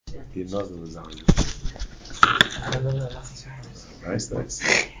He knows the lasagna. Nice.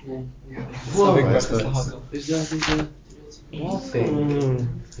 Whoa, Nice. There's a wall thing.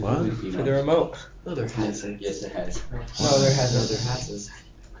 What? For the remote. No, there hasn't. Yes, it has. No, there hasn't. There hasn't.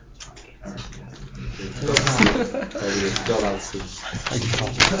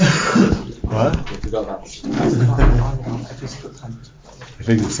 What? I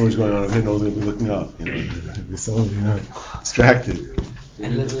think there's so much going on over here, no one's going to be looking up. There's so much, distracted.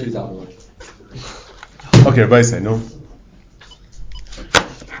 Okay, everybody say no.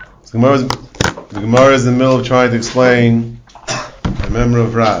 So the Gemara is in the middle of trying to explain a member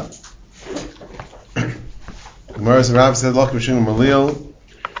of Rav. The Gemara said, Rav said, Lach Rishon Malil,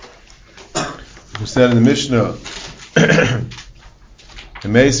 who said in the Mishnah, the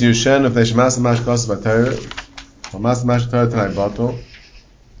Meis Yushen of Neshmas Mash Kos Batayr, Mas Mash Tar Tanai Bato.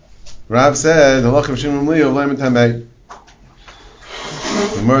 Rav said, Lach Rishon Malil, Laim Tamei.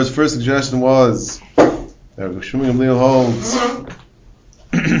 The Gemara's first suggestion was that Rishon Malil holds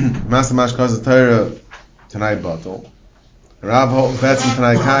Mas Mash Kos Batayr Tanai Bato. Rav holds that's in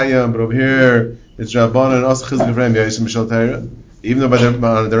Tanai Kayam, but over here it's Rabbanan and also Chizuk Ephraim Yeshim Mishal Torah. Even though by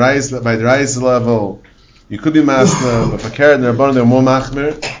the Rais level you could be Masna, but for Karen and Rabbanan they're more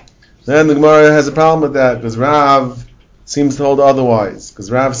Machmir. Then the Gemara has a problem with that because Rav seems to hold otherwise. Because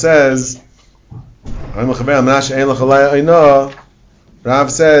Rav says, Rav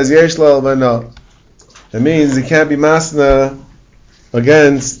says Yesh Lal V'no. That means he can't be Masna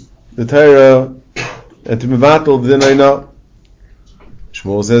against the Torah and to be Vatal V'din Eino.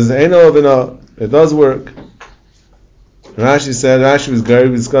 Shmuel says Eino V'no. It does work. Rashi was good.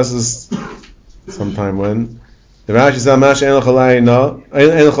 We discussed this sometime when. The Rashi said, Mash Ein L'chalai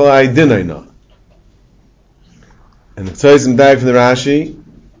Din No. And the Tzayim died from the Rashi.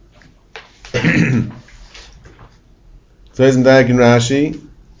 Tzayim died in Rashi.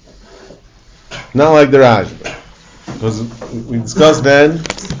 Not like the Rashi. Because we discussed then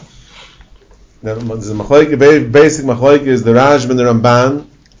that there's a machlokes, very basic machlokes is the Rashba and the Ramban.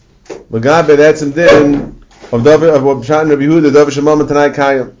 L'gabe Etzem Din of Pshat and Rabbi Yehuda, Davar Shemam and Tanai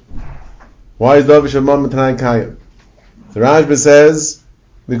Kayim. Why is Davar Shemam and Tanai Kayim? The Rashba says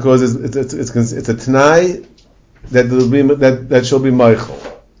because it's a Tanai that shall be Meichel.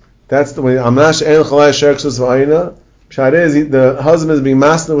 That's the way. Amash Ein Chalai Sherksus V'Aina. Pshat is the husband is being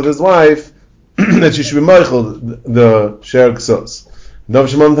master with his wife that she should be Meichel the Sherksus. Davar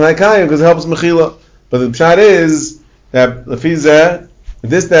Shemam and Tanai Kayim because it helps Mechila. But the Pshat is that Lefizeh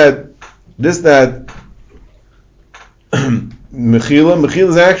this that Mechila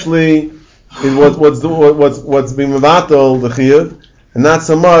is actually what's being mevatel the chiyuv, and not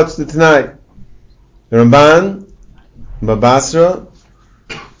so much the Tanai. The Ramban Babasra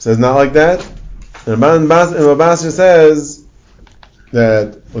says not like that. The Ramban Babasra says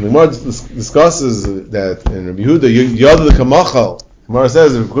that when the Gemara discusses that in Rabbi Yehuda Yada the Kamachal, the Gemara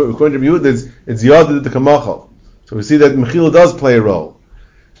says according to Rabbi Yehuda it's Yada the Kamachal. So we see that Mechila does play a role.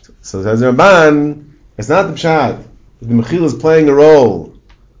 So says the Ramban, it's not the Pshat. The Mechila is playing a role.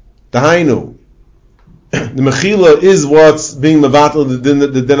 The Hainu. The Mechila is what's being mevatel the Din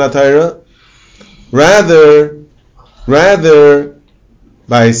HaTorah. Rather, by the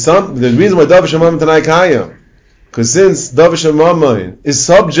reason why Davar Shemam Tanai Kayim, because since Davar Shemam is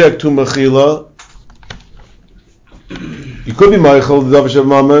subject to Mechila, you could be Meichel the Davar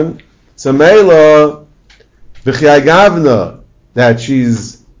Shemam. So Meila B'chiyai Gavna that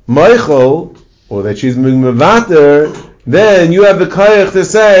she's Meichel, or that she's mevater, then you have the koyach to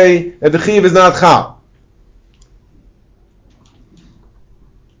say that the chiv is not chal.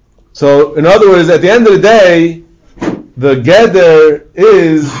 So, in other words, at the end of the day, the geder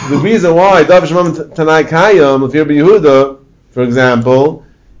is the reason why Davar Shemam Tanai Kayim, if you're Yehuda, for example,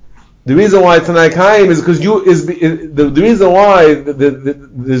 the reason why Tanai Kayim is because the reason why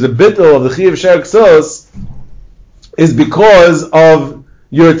there's a bittul of the chiv sher ksos is because of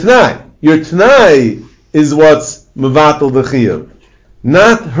your Tanai. Your Tanai is what's mevatel the chiyuv,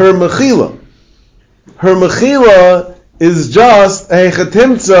 not her mechila. Her mechila is just a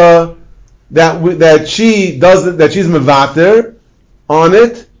chetimtza that she does that she's mevater on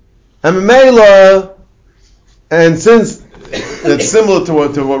it, and memela. And since that's similar to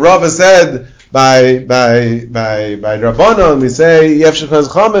what Rava said by Rabbanon, we say yefshechaz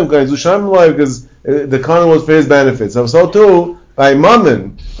chamim because the Kohen was for his benefit. So too by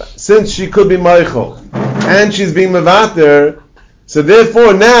Mammon, since she could be Meichel and she's being mevater, so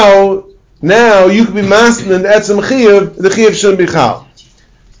therefore now you could be mastin and etzem chiyuv, the chiyuv shouldn't be chal.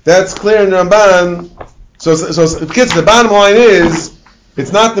 That's clear in Ramban. So kids, the bottom line is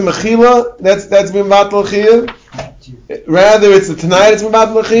it's not the mechila that's being mevatel chiyuv. Rather, it's the Tanai that's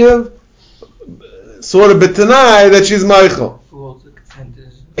Mabat L'Chiyav, sort of B'Tanai that she's Meichel. Who holds the consent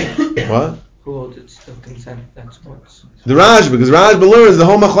is? What? Who holds it's the consent? That's what's. The Rajba, because Rajba learns the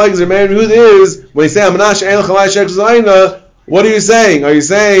whole machlekes of Meir and Yehuda is when you say Amanash Ein Chalai Shek Zayna, what are you saying? Are you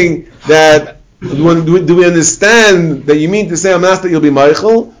saying that do we understand that you mean to say Amanas that you'll be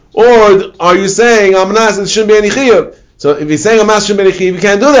Meichel, or are you saying Amanas that it shouldn't be any Chiyuv? So if you're saying Amanas shouldn't be any Chiyuv, you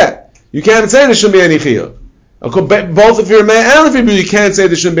can't do that. You can't say there shouldn't be any Chiyuv. Both if you're a man and if you're you can't say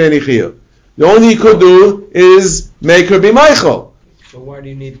there shouldn't be any Chiyuv. The only thing you could do is make her be Meichel. So why do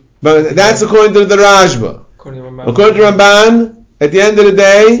you need? But that's according to the Rajba. According to Ramban. According to Ramban, at the end of the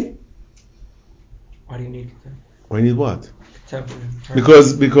day, Why do you need consent? why you need what? Consent.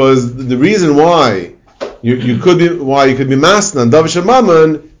 Because the reason why you could be masna on Davish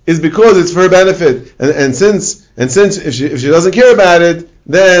Mammon is because it's for her benefit, and since if she doesn't care about it,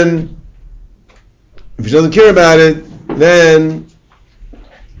 then the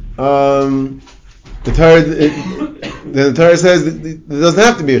Torah says that there doesn't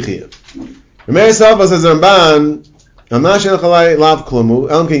have to be a chiyuv. Rameir Sava says Ramban, I'm not sure chalai lav klumu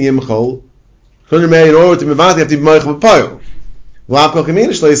elm ken yimchol. In order to mevati, you have to be meichel b'poil. Lav kol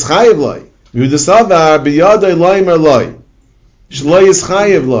kamina shloi is chayiv loy. Yehuda Savar b'yadoi loimer loy. Shloi is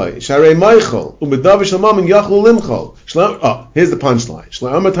chayiv loy. Sharei meichel u'bedavish shalmam and yachlu limchol. Here's the punchline.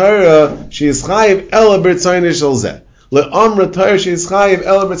 Shloi amar Torah she is chayiv ela b'rtzayne shel zeh. Le amar Torah she is chayiv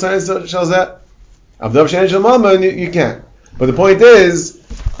ela b'rtzayne shel zeh. Avdav shein shalmam you can't. But the point is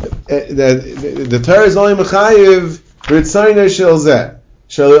that the Torah is only mechayiv b'rtzayne shel zeh.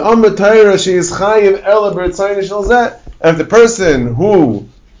 Shel amar Torah she is chayiv ela b'rtzayne shel zeh. And if the person who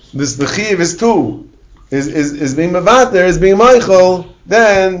the chiyuv is to is being mevater, is being meichel,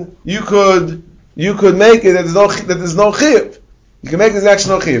 then you could make it that there's no chiyuv. You can make this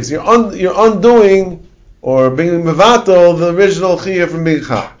actual no chiyuv. So you're undoing or being mevatel the original chiyuv from being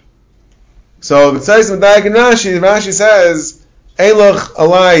chayv. So it says in Rashi says Eiloch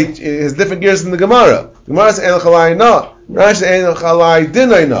alai is different gears than the Gemara. The Gemara says Eiloch alai na. Rashi says Eiloch alai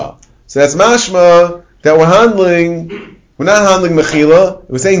dinay na. So that's mashma that we're not handling mechila.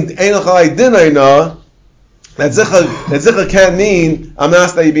 We're saying Eiloch alai dinay na. That zicha can't mean I'm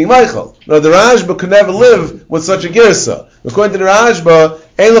asked that you being Michael. No, the Rajba could never live with such a girsa. According to the Rajba,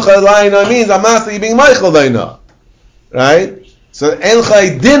 Eiloch alai na means I'm asked that you being Michael dayna. Right? So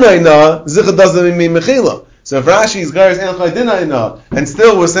Eiloch dinay na zicha doesn't mean mechila. So if Rashi's guy is Eiloch dinay na, and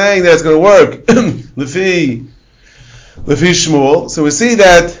still we're saying that it's going to work Lefi Shmuel. So we see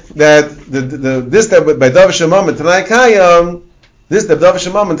that this that by Davish Shemam and Tanai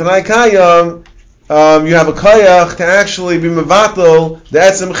Kayam, you have a kayach to actually be mevatel the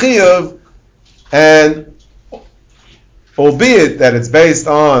etzem chiyuv, and albeit that it's based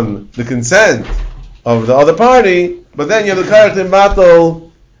on the consent of the other party, but then you have the kayach to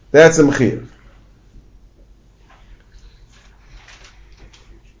mevatel the etzem chiyuv.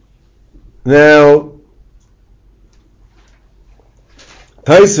 Now,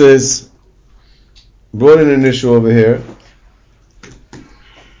 Taisus brought in an issue over here.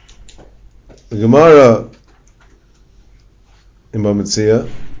 The Gemara in Bamitzia,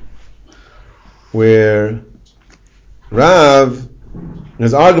 where Rav,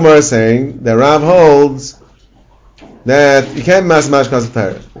 his Gemara is saying that Rav holds that you can't mash mashkas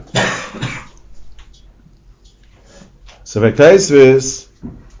Torah. So Vektaisvis,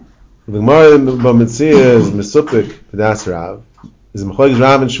 the Gemara in Bamitzia is Mesupik Pedas Rav, is Mechlekes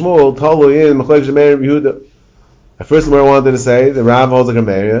Rav and Shmuel, Tolu in Mechlekes Meir and Yehuda. At first, the Gemara wanted to say that Rav holds like a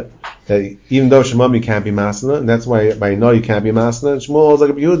Meir, that even though Shemam you can't be masna, and that's why by no you can't be masna. And Shmuel is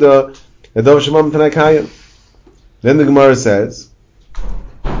like a Yehuda that though Shemam Tanai Kayim. Then the Gemara says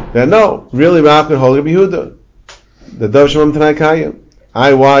that no, really Rav can hold like a Yehuda that though Shemam Tanai Kayim.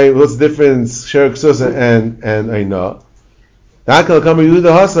 Why? What's the difference? Sher Ksus and Aina. That can come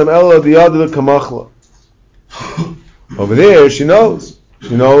Yehuda Hasam Ella the other Kamachla. Over there, she knows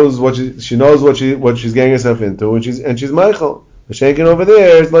what she's getting herself into, and she's Michael. The Shenkin over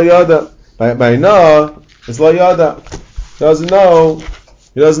there is Lo Yada. By Na, it's Lo Yada. He doesn't know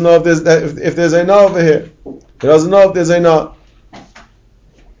if there's a Na over here. He doesn't know if there's a Na.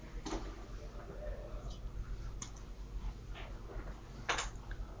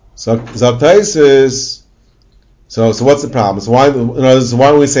 So Zabtais is so what's the problem? So why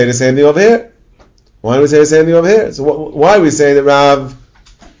don't we say the same thing over here? Why do we say the same thing over here? So why are we saying that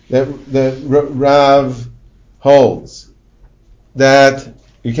Rav holds that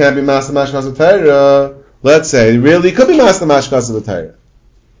you can't be master mashkas of Torah? Let's say really you could be master mashkas of the Torah,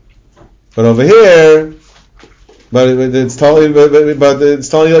 but over here, but it's totally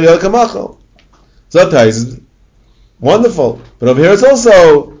Yel Kamachal. Sometimes Wonderful. But over here it's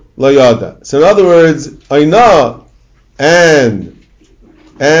also lo yada. So in other words, Aina and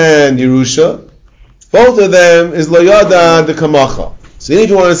Yerusha, both of them is lo yada de kamacha. So if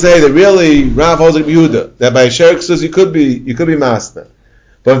you want to say that really Rav holds like Yehuda, that by Sher Ksus you could be masna.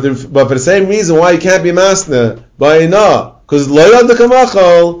 But for the same reason why you can't be masna by Aina, because lo yada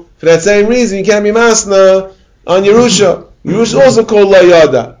kamachal, for that same reason you can't be masna on Yerusha. Yerusha is also called lo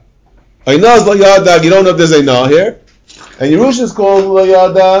yada. Aina is lo yada, you don't know if there's Aina here. And Yerusha is called lo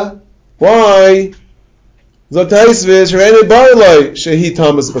yada. Why? Zotaisvish Rene Barloi Shehi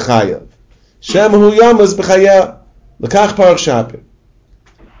Thomas B'chayav. Shem Hu Yamas B'chayav. L'kach Parach Shapir.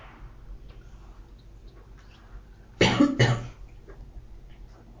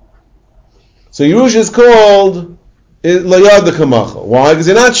 So Yerusha is called lo yada kamachal. Why? Because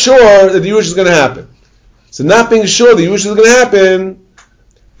you're not sure that the Yerusha is going to happen. So not being sure the Yerusha is going to happen,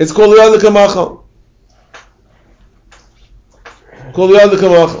 it's called lo yada kamachal. Called lo yada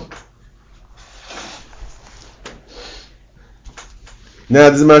kamachal. Now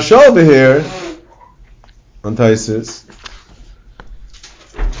there's a Mashal over here on Taisus.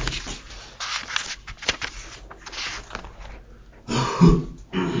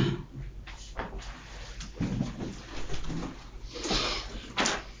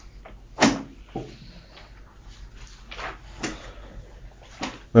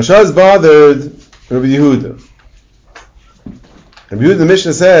 Mashal is bothered Rabbi Yehuda. Rabbi Yehuda, the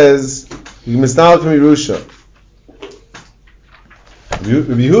Mishnah says, you can mistalk from Yerusha.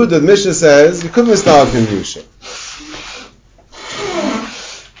 Rabbi Yehuda, the Mishnah says, you could mistalk from Yerusha.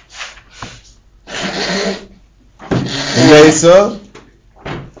 Mesa,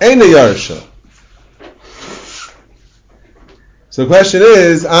 ain't a Yarsha. So the question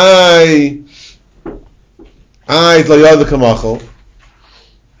is, I Tlayad Kamachal.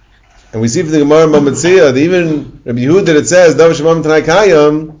 And we see from the Gemara in Bamitzia that even Rabbi Yehuda that it says Davar Shemam Tanai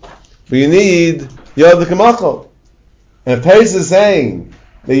Kayam, but you need Yad Kamachal. And if Tais is saying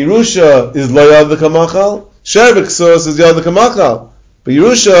that Yerusha is Lo Yad Kamachal, Sher Ksus is Yad Kamachal, but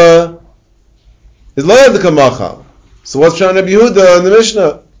Yerusha is Lo Yad Kamachal. So what's trying Rabbi Yehuda in the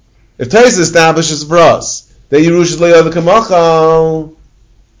Mishnah? If Tais establishes for us that Yerusha is Lo Yad Kamachal,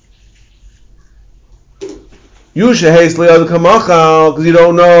 Yerusha hates Lo Yad Kamachal because you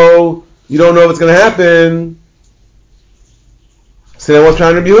don't know what's going to happen. So then what's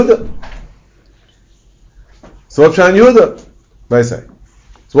trying Rabbi Yehuda? So what's trying Yehuda? What I say?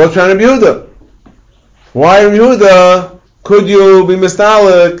 So what's trying Rabbi Yehuda? Why Rabbi Yehuda could you be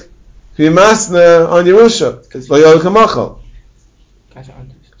mistalik to be masna on Yerusha? It's Lo Yad Kamachal.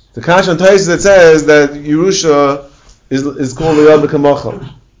 The Kasha on Taisus that says that Yerusha is called Lo Yad Kamachal.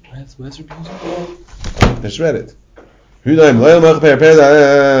 Where's Rabbi Yehuda? I just read it.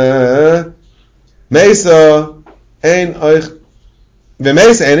 Mesa ein oich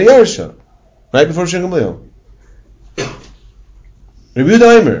v'mesa ein a Yersha. Right before Shem Gamliel. Rabbi Yehuda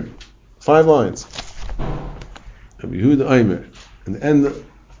Aimer, 5 lines. Rabbi Yehuda Aimer. And the end of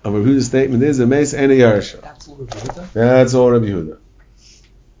Rabbi Yehuda's statement is v'mesa ein a Yersha. That's all Rabbi Yehuda? That's all Rabbi Yehuda.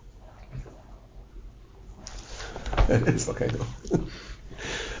 It's okay though.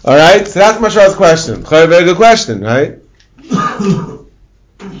 All right, so that's Mashal's question. Very good question, right? Zok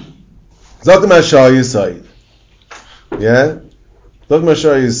Mashal Yisayid. Yeah? Zok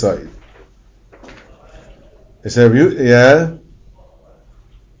Mashal Yisayid. He said, yeah?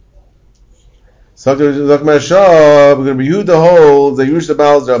 Zok Mashal, we're going to be Yehuda holds that Yerusha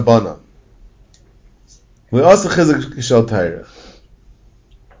Baal's Rabbana. We also Chizik Shal Taira.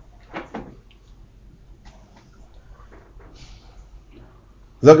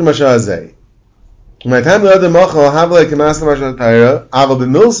 Zok Mashal Azay. My time the other machal have like a master mashal Taira, aval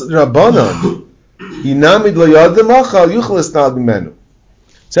b'mils Rabbanon. Yinamid lo yad the machal yuchel estal b'menu.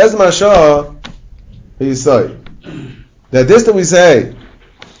 Says Mashal Yisai that this that we say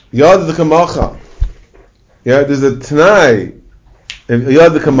yad the kamachal. Yeah, there's a Tanai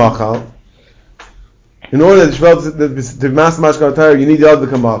yad the kamachal. In order to master mashal Taira, you need yad the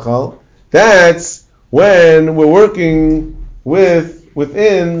kamachal. That's when we're working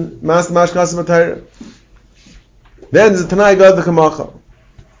within Master Mashkas Matayra. Then there's a Tanai God the Kamachal.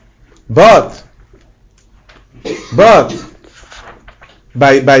 But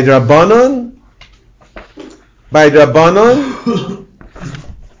by Drabanan,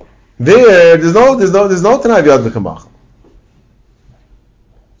 there's no Tanai God the Kamachal.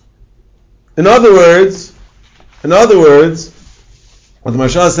 In other words, what the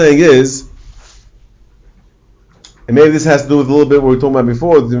Mashal is saying is, and maybe this has to do with a little bit what we were talking about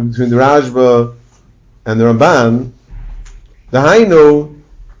before, between the Rashba and the Ramban. The Hainu,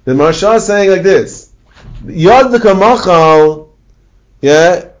 the Marsha is saying like this: Yad Kamachal,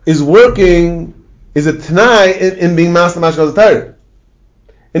 is working, is a Tanai in being Master Mashkal Torah.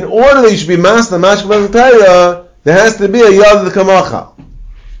 In order that you should be Master Mashkal Torah, there has to be a Yad Kamachal.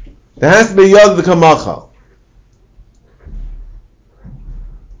 There has to be a Yad Kamachal.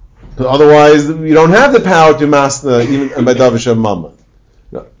 Otherwise, you don't have the power to master even by Davish Mama.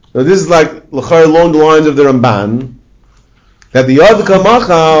 Now, this is like l'char along the lines of the Ramban, that the Yad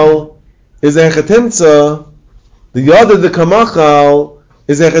Kamachal is a Chetimtza. The Yad of the Kamachal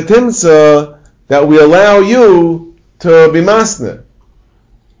is a Chetimtza that we allow you to be master.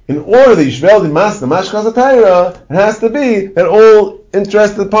 In order that you should be able to master Mashkas HaTorah, it has to be that all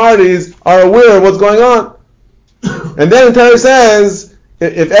interested parties are aware of what's going on. And then the Torah says,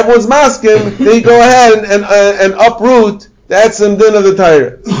 if everyone's masking, then you go ahead and uproot the etzem din of the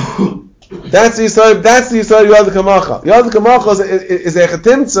Torah. That's the Yisrael Yad Kamachal. Yad Kamachal is a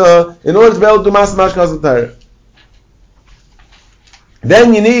chetimtza in order to be able to do master Mashkas Torah.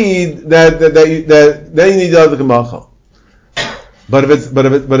 Then you need then you need Yad Kamachal. But if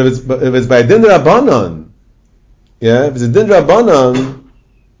it's by din rabbanon, if it's a din rabbanon,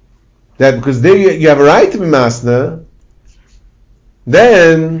 that because there you have a right to be master,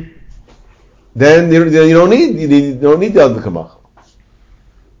 then you don't need Yad Kamachal.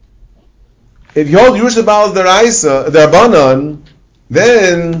 If you hold Yerusha Baal Deraisa, the Rabbanon,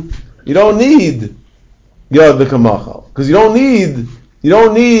 then you don't need Yad Kamachal, because you don't need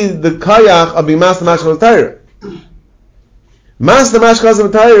the kayach of being Master Mashkas Torah. Master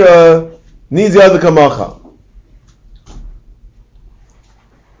Mashkas Torah needs Yad Kamachal.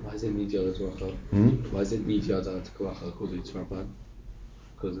 Why does it need Yad Kamachal? Why does it need Yad Kamachal according to Rabban?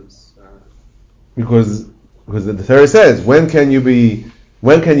 Because it's because the Torah says when can you be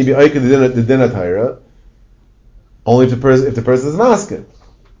oiked the din of Torah? Only if the person is masking.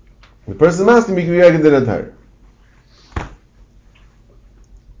 If the person is masking, you can be oiked the din of Torah.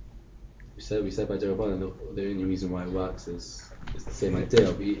 We said by Derabban, the only reason why it works is it's the same idea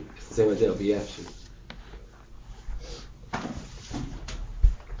of Yefshi.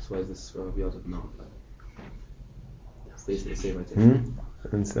 So why is this Rav Yadav not? It's basically the same idea.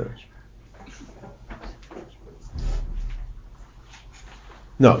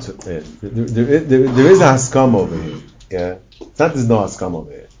 No, so there is a haskam over here. Yeah, it's not there's no haskam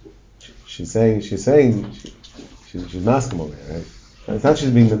over here. She's saying she's masking over here, right? It's not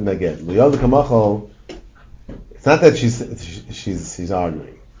she's being neged. L'yad kamachal. It's not that she's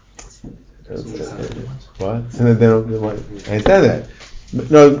arguing. What? I understand that.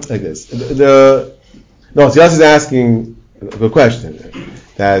 No, like this. So Yossi is asking a good question.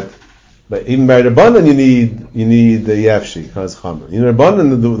 That, but even by Rabbanan you need the Yefshi because Chamer. You know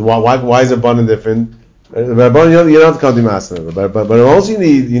Rabbanan, why is Rabbanan different? Rabbanan you don't have to come to Master, but also you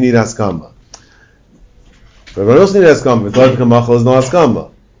need Haskama. But we also need Haskama. If Yad Kamachal is no Haskama.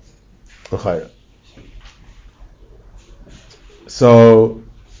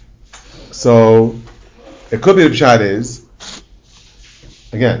 So it could be the Pshat is,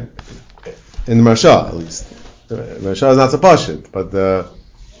 again, in the Marsha at least. The Marsha is not so pashut, but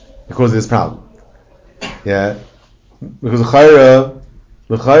because of this problem. Yeah? Because the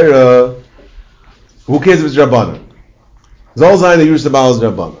Chayra, who cares if it's Rabbanan? It's all Zayin that use the Baal is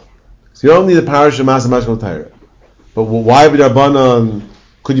Rabbanan. So you don't need the parish of Master Mashkal Torah. But why be Rabbanan?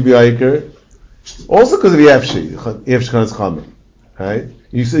 Could you be Aiker? Also because of Yefshi Kan's Chamer. Right?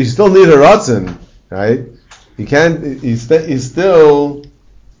 You still need a Ratzin, right? You can't, you still,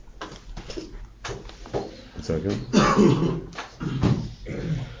 one second.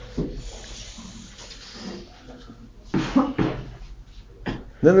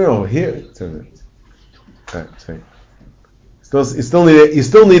 No, here. Alright, sorry. You still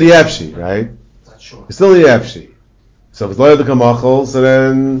need Yefshi, right? Sure. You still need Yefshi. So if it's loyal to Kamachal, so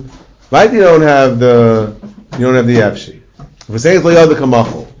then, right, you don't have the Yefshi. If we're saying it's loyal to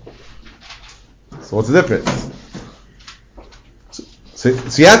Kamachal, so what's the difference? So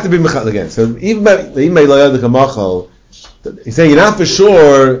you have to be Mechal again. So even by loyal to Kamachal, he's saying you're not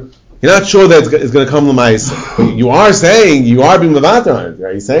sure that it's going to come L'maisa. But you are being Levater on it,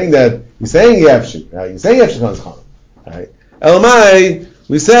 right? You're saying Yefshi, right? You're saying Yefshi comes Cham, right? Elamai,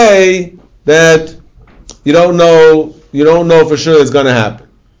 we say that you don't know for sure it's going to happen.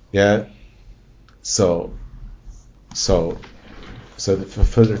 Yeah. So for the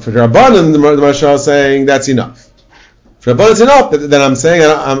Rabbanan, the Marsha is saying that's enough. For Rabbanan, it's enough that I'm saying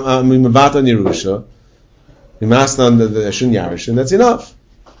I'm Mevat on Yerusha, Mimas on the Shun Yarishin. That's enough.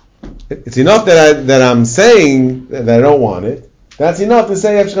 It's enough that I'm saying that I don't want it. That's enough to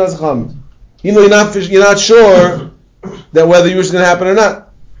say Yefshkan Zacham. Even though you're not sure that whether Yerusha is going to happen or not.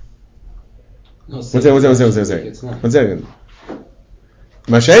 No, One second. It's not.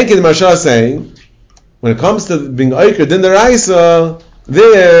 Mashenkin Marsha is saying, when it comes to being Oiker Din Deraisa,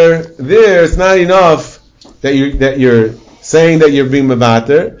 there it's not enough that you're saying that you're being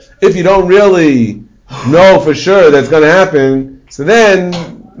Mevater. If you don't really know for sure that's going to happen, so then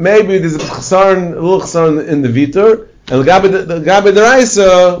maybe there's a little chasarn in the Vitor, and the Gabi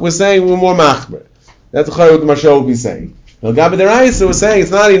Deraisa was saying we're more Machmer. That's what the Marsha would be saying. The Gabi Deraisa was saying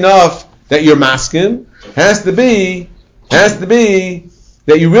it's not enough that you're masking. Has to be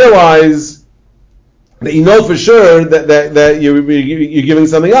that you realize that you know for sure that you're giving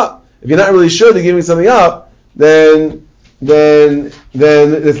something up. If you're not really sure that you're giving something up, then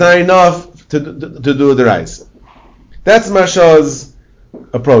it's not enough to do the Deraisa. That's Marsha's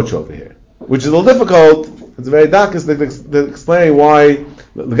approach over here, which is a little difficult. It's very darkest to explain why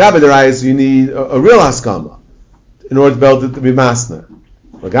the Gabi Deraisa you need a real haskama in order to be able to be masna.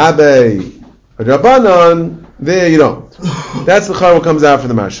 Gabi Rabbanon, there you don't. That's the char what comes out from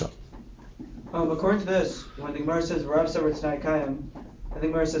the Marsha. According to this, when the Gemara says Rav Sever Tanai Kayim, I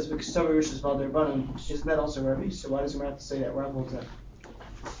think Gemara says V'Ksavar Rishus Val Derbanan. Isn't that also Rabbi? So why does Gemara have to say that Rav holds that?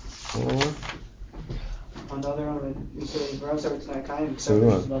 On the other hand, you say Rav Sever Tanai Kayim, Ksavar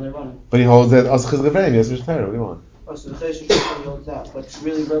Rishus Val Derbanan. But he holds that as Chizgavayim. Yes, which Torah? What do you want? Oh, so the Chesed Shishon holds that, but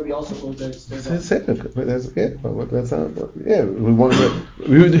really Rabbi also holds that it's Derbanan. But that's okay. But that's not. Yeah, we want.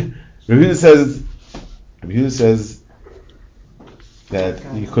 Rabbi Yehuda says that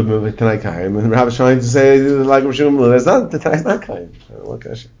you could move it Tanai Kayim, and Rabbi is trying to say like Rosh Hashanah. That's not the Tanai Kayim. What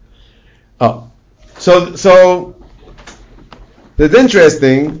question? Oh, so it's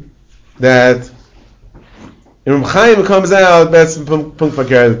interesting that in Reb Chaim it comes out that's Punkt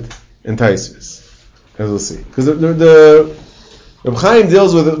Fakert in Taisus, as we'll see, because the Reb Chaim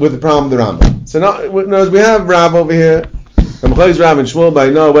deals with the problem of the Rambam. So now we have Rab over here, Reb Chaim's Rab and Shmuel by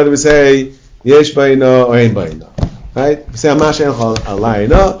no whether we say Yesh Bayno or Ein Bayno. Right? We say Amash En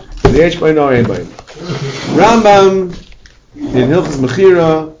Alayna, Yesh Bayno or Ein Bayno. Rambam in Hilchos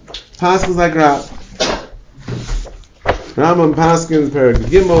Mechira Paskins like Rab. Rambam Paskins Perek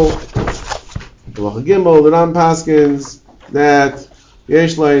Gimel, Halacha Gimel. The Rambam Paskins that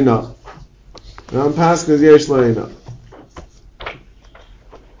Yesh Layna. Rambam Paskins Yesh Layna.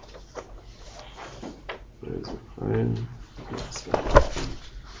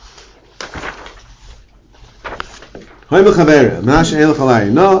 Hoy Mechavera, Mash El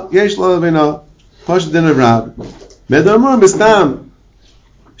Chalai. No, Yesh Lo Vino. Posh Din of Rab. Medomur Mistam.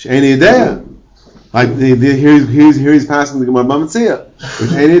 She'eni Idea. Like here he's passing the Gemara Bamatzia.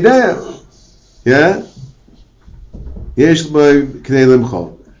 Which ain't Idea. Yeah. Yesh Lo K'nei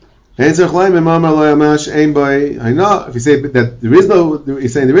Limchol. Ein Tzarech Lai Memamar Lo Yamash Ein Boi. I know. If you say that there is no, you're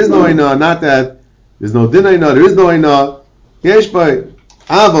saying there is no I know, not that there's no din I know, there is no I know. Yesh Boi.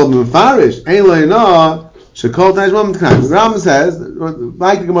 Aval Mufarish Ein Lo I know. Shekol Taish Mom T'Kayim. The Rambam says,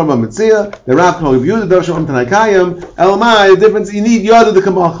 like the Gemara Bamitzia, the Rav Kol Yehuda Dov Shalom T'Nai Kayim. Elamai, the difference you need Yoda the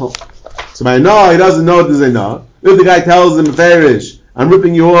Kamachol. So by no, he doesn't know what does he know. If the guy tells him Farish, I'm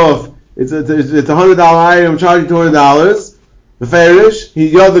ripping you off. It's $100 item. I'm charging $200. The Farish,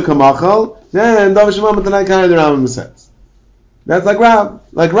 he Yoda the Kamachol. Then Dov Shalom T'Nai Kayim. The Rambam says that's like Rav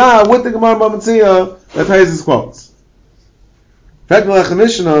with the Gemara Bamitzia that Taisus quotes. Fact the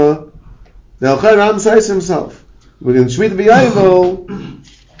Mishnah. The Al-Khair Ram says himself. Within Shmita B'Yayvel,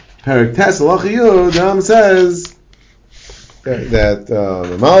 Perek Tes Halacha Yud, the Ram says that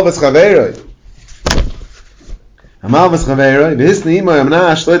Malvas Chaveiroi, Malvas Chaveiroi, V'hisni Imo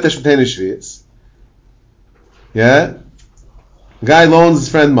Yamna Shloit Hashmitein Shvius. Yeah, the guy loans his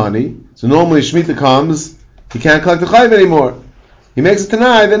friend money, so normally Shmita comes, he can't collect the Chayiv anymore. He makes a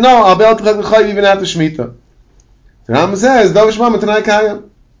Tanai that no, I'll be able to collect the Chayiv even after Shmita. The Ram says, Dov Shmam Tanai Kayim.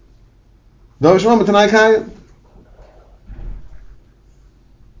 No, Shmuel Tanai Kayim.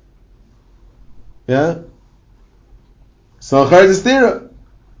 Yeah. So Chayr is Stira.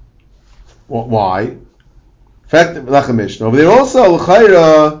 Why? In fact, Lechem Mishnah over there also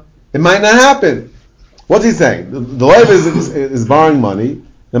Chayr. It might not happen. What's he saying? The Lev is borrowing money.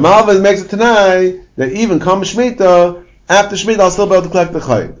 The Malva makes it Tanai that even come Shemitah, after Shemitah I'll still be able to collect the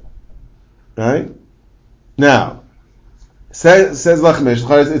Chayr. Right? Now. Says Lechem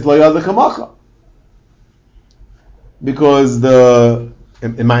Mishnah, it's Lo Yad L'Kamacha. Because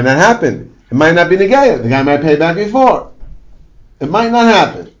it might not happen. It might not be Negayah. The guy might pay back before. It might not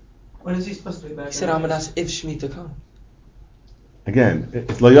happen. When is he supposed to pay back? He said Amadas if Shemitah comes. Again,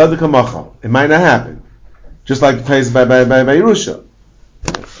 it's Lo Yad L'Kamacha. It might not happen. Just like the place by Yerusha.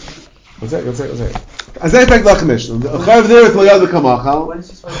 What's that? As I expect Lechem Mishnah. The Chayav there is Lo Yad L'Kamacha. When is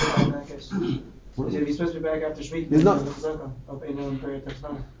he supposed to pay back in that case? Is he supposed to be back after Shemitah? He's not.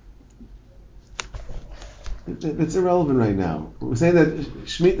 It's irrelevant right now. We're saying that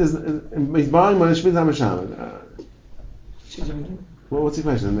Shemitah is, he's borrowing money, Shemitah is not Meshamed. Well, what's the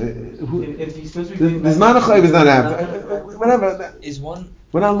question? If he's supposed to be This Manachayv is not after. Whatever. Is one?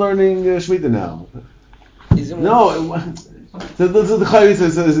 We're not learning Shemitah now. Is it one? No, the Chayv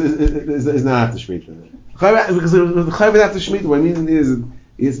is not after Shemitah. Because the Chayv is after Shemitah. What I mean is,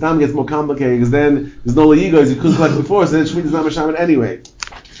 it's time gets more complicated because then there's no egos you couldn't collect before, so then Shemitah is not Meshamed anyway.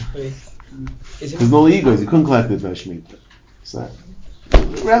 There's no egos you couldn't collect it by Shemitah. So,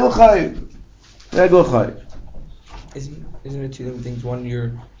 Regel Chayv. Isn't it two different things? One,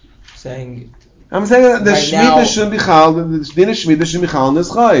 you're saying. I'm saying that the Right Shemitah now- shouldn't be chal. The din of Shemitah shouldn't be chal in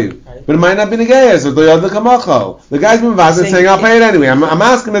this Chayv, Right. but it might not be negayah. So the yad l'kamachal. The guy's been vazed saying I'll pay it anyway. I'm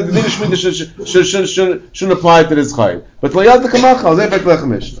asking that the din of Shemitah shouldn't apply to this Chayv, but the yad l'kamachal. Zeh effect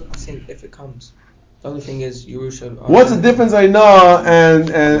lechamish. Saying if it comes. The other thing is Yerusha. What's the difference I know and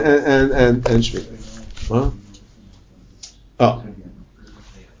Shemitah? Huh? Oh,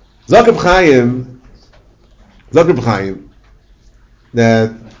 Zakab Chaim,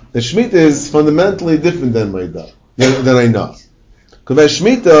 that the Shemitah is fundamentally different than Maidah, than I know. Because by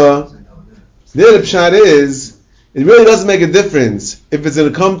Shemitah, the other pshat is, it really doesn't make a difference if it's going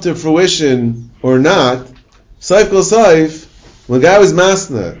to come to fruition or not. Saif kol saif, when the guy was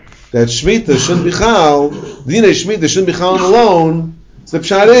masna, that Shemitah shouldn't be chal, Dinei Shemitah shouldn't be chal alone, so the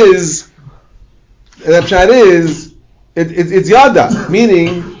pshat is, it's yada,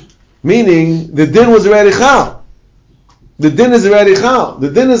 meaning the din was already chal. The din is already chal. The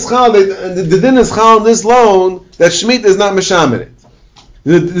din is chal. The din is chal in this loan that Shemitah is not meshamed it.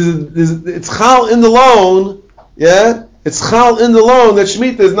 It's chal in the loan. Yeah, it's chal in the loan that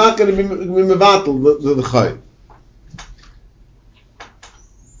Shemitah is not going to be mevatel the chay.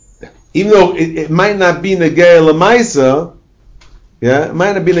 Even though it might not be negei l'maisa, yeah, it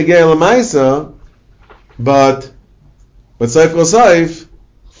might not be negei l'maisa, but saif kol saif,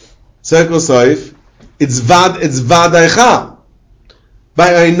 it's vaday chal. By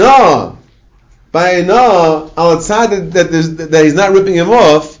Ainah, al tzad that he's not ripping him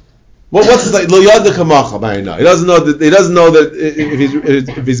off. What's it like? Lo yad kamacha by Ainah. He doesn't know that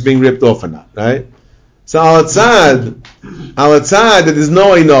if he's being ripped off or not, right? So al tzad that there's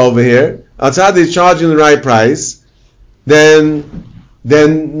no Ainah over here. Al tzad is charging the right price. Then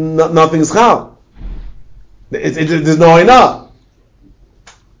nothing's chal. There's no Ainah.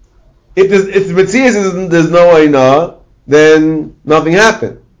 If the Metzias there's no Ainah, then nothing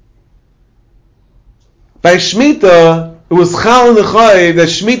happened. By Shemitah, it was chal in the Chayv that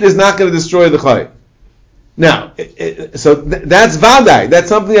Shemitah is not going to destroy the Chayv. Now, that's Vadai. That's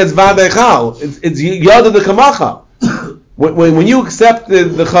something that's Vadai chal. It's Yad of the Kamachal. When you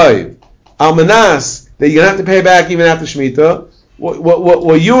accepted the Chayv, Almanas, that you're going to have to pay back even after Shemitah,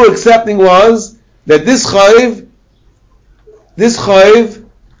 what you were accepting was that this Chayv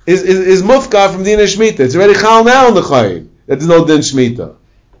is mufka from din Shemitah. It's already chal now in the Chayv. That there's no din Shemitah.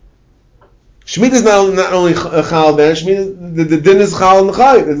 Shemitah is not only chal then, the din is chal in the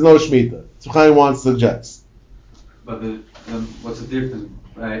Chayv. There's no Shemitah. That's what Chaim wants to suggest. But what's the difference?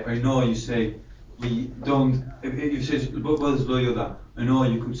 I know you say we don't. If you say what is lo yoda, I know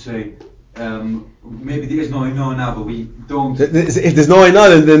you could say maybe there is no Ainah now, but we don't. If there's no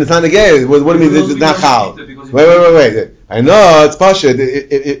Ainah, then it's not negay. What do you mean? It's not chal. Wait. I know it's pasha.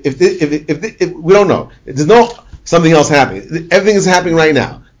 If we don't know, there's no something else happening. Everything is happening right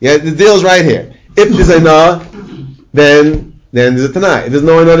now. Yeah, the deal's right here. If there's Ainah, then there's a Tanai. If there's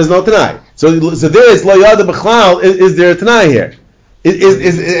no Ainah, there's no Tanai. So there is lo yada b'chlal. Is there a Tanai here?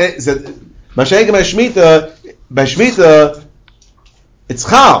 Is Mashenka by Shemitah, it's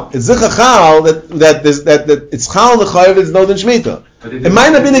chal. It's zicha chal that it's chal in the chayiv. It's no din Shemitah. It might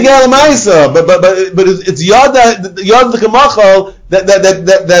not be negei l'maisa, but it's yad the kamachal that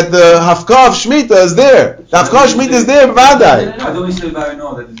the hafkah of Shemitah is there. The hafkah of Shemitah is there. B'vadai. I don't say about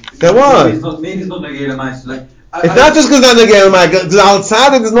Ainah That what? Maybe it's not negei l'maisa. Like It's not just because it's not negei l'maisa. Because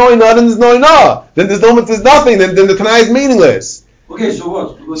outside there's no Ainah, then there's no Ainah. Then there's nothing. Then the Tanai is meaningless. okay, so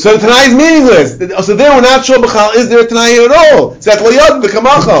what? So the Tanai is meaningless. So there we're not sure b'chal is there a Tanai here at all. So that's lo yad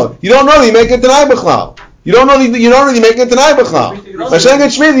b'kamachal. You don't know that you make a Tanai b'chal. You don't know that you make a Tanai b'chal. Mashenk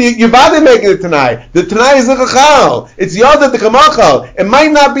and Shmini, you're about to make it a Tanai. The Tanai is a chachal. It's yad at the kamachal. It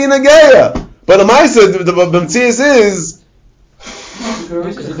might not be negeya, but the Maisa, the B'mtzias is.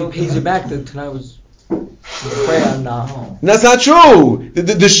 Because if he pays it back, then tonight was prayer now. That's not true. The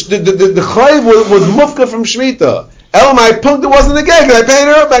Chayv was mufka from Shemitah. My punked wasn't again because I paid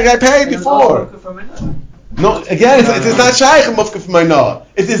her back. I paid before. No, again, it's not shaykh mufka from my nah.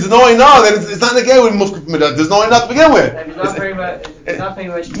 If there's no Ainah, then it's not again with mufka from my nah. There's no Ainah to begin with. It's not very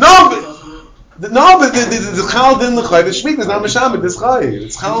much. No, No, but the Chal din l'chay, the Shemitah is not Meshamed, this Chay.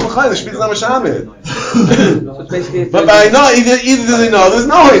 It's Chal l'chay, the Shemitah is not Meshamed. So it's basically, But by no, either they know, there's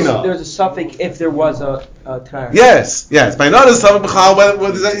no Hina. there's a suffix if there was a Tanai. Yes. By no, there's something B'chal,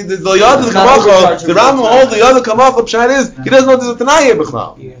 the Yad is the Kamachal, the Rambam holds the Yad Kamachal, Pshat is, he doesn't know there's a Tanai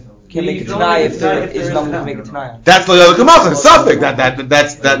B'chal. Can't make a Tanai if there is nothing to make a Tanai. That's the Yad Kamachal, it's suffix,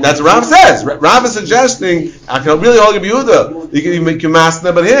 that's what Rav says. Rav is suggesting, I can really hold you Yehuda, you can make your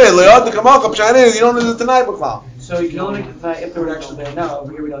master, but here, the Yad Kamachal, Pshat is, you don't know there's a Tanai B'chal. So you can only make a Tanai if there would actually be a no.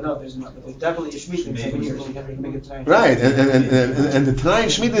 Over here we don't know if there's not, but there's definitely a Shemitah in 7 years, so you can make a Tanai. Right, and the Tanai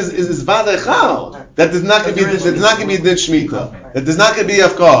Shemitah is Vadechal. That is not going to be the Shemitah. That is not going to be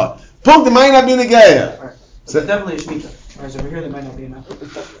Afkar. Punkt, it might not be Negeya. Right. So there's definitely a Shemitah. Whereas over here there might not be enough.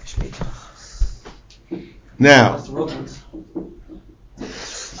 Now, That's the world ones.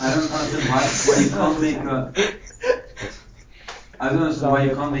 I don't understand why you can't make a. I don't understand why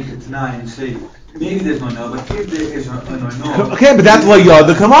you can't make a Tanai and say maybe there's no no, but if there is no. okay, but that's Lo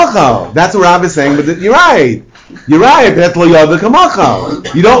Yada Kamachal. That's what Rav is saying, but you're right. That's Lo Yada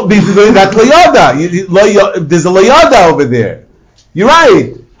Kamachal. You don't be that's Lo Yada. There's a Lo Yada over there. You're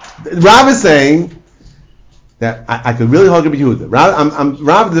right. Rav is saying that I could really hold Rabbi Yehuda.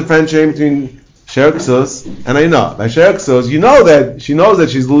 Rav is differentiating between Sheriksus and Aina. By Sheriksus, you know that she knows that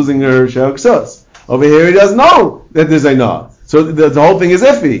she's losing her Sheriksus. Over here, he doesn't know that there's Aina. So the whole thing is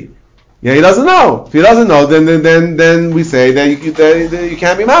iffy. Yeah, he doesn't know. If he doesn't know, then we say that you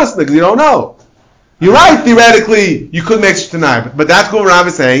can't be master because you don't know. You're right. Theoretically, you could make tonight, but that's what Rav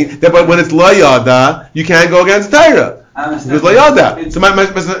is saying. That when it's Lo Yada, you can't go against Torah. Because Lo Yada.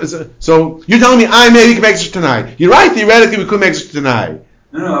 So you're telling me maybe can make tonight. You're right. Theoretically, we could make tonight.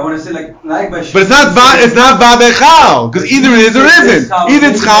 No, I want to say like by but it's not Vadechal because either it is or isn't. Either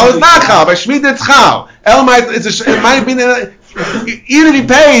it's Chal or it's not Chal. By Shemitah it's Chal. It might be. Even if he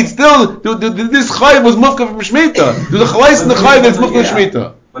paid, still this Chay was Mufka from Shemitah. There's a Chalais in the Chay that's Mufka from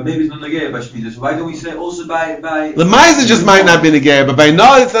Shemitah. But maybe it's not Negei by Shemitah. So why don't we say also by the Ma'aser just might not be Negei, but by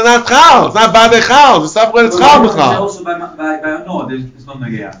no it's not Chal. It's not Vadechal. It's not when it's Chal b'Chal. Also by no, it's not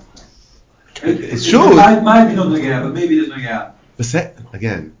Negei. It's true. It might be not Negei, but maybe there's Negei.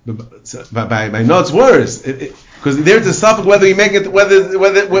 Again, by no, it's worse because there's a suffix whether you make it whether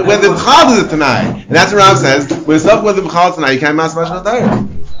b'chal is it tonight, and that's what Rav says. When it's suffix whether b'chal tonight, you can't mass much on Torah.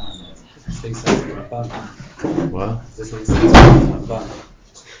 What? This makes sense to Ramban.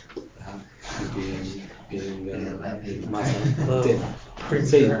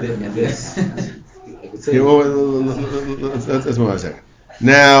 Say this. Let's move on a second.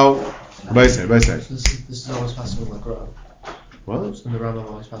 Now, by say. This is always possible like Rav. What? And the Rambam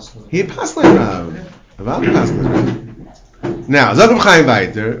always possible. He passed like Rav. Rav passed like Rav. Now, Zok Reb Chaim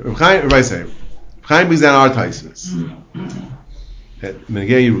weiter. Reb Chaim brings down our Taisus. At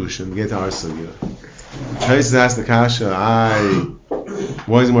Menegei Yerusha, Menegei to our Sugya. Taisus asked the Kasha,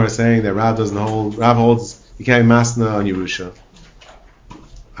 why is more saying that Rav doesn't hold? Rav holds you can't be masna on Yerusha.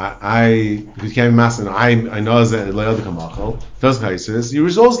 If you can't be masna, I know that Layada Kamachal. Does Taisus?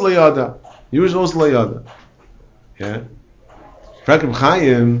 Yerusha also Layada. Yerusha also Layada. Yeah. Reb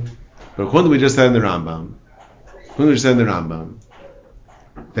Chaim, but according to what we just said in the Rambam,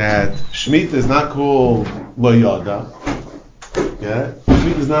 that Shemitah is not called Lo Yada. Yeah,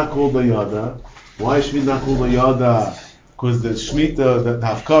 Shemitah is not called Lo Yada. Why is Shemitah not called Lo Yada? Because the Shemitah, the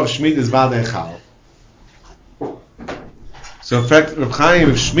Hafkar of Shemitah is Vadechal. So in fact, Reb Chaim,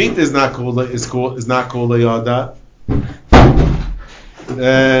 if Shemitah is not called Lo Yada,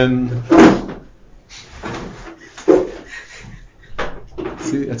 then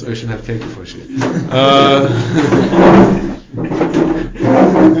see, that's why I shouldn't have cake before she.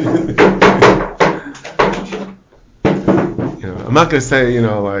 I'm not going to say,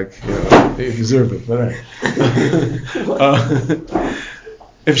 they deserve it, but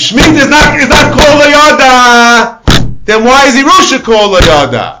if Shemitah is not called Layada, then why is Yerusha called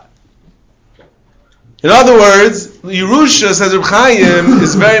Layada? In other words, Yerusha, says Reb Chaim,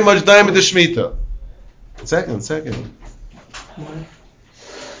 is very much dying with the Shemitah. Second.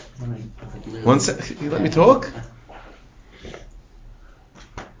 One second, you let me talk?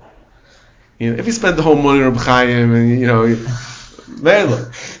 If you spend the whole morning Reb Chaim and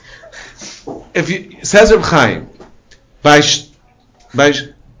says Reb Chaim, by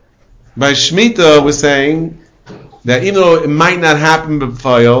Shemitah we're saying that even though it might not happen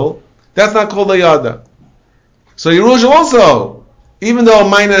b'fayil, that's not called Layada. So Yerusha also, even though it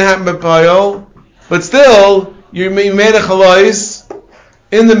might not happen b'fayil, but still you made a chalais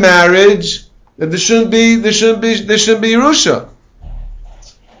in the marriage that there shouldn't be Yerusha.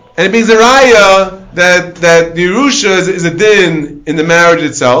 And it means a raya that the Yerusha is a din in the marriage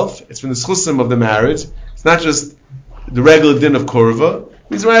itself. It's from the schusim of the marriage. It's not just the regular din of Korva.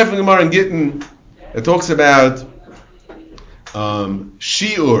 He's right from Gemara in Gittin. It talks about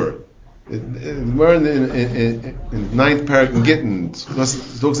shiur. Gemara in ninth parak in Gittin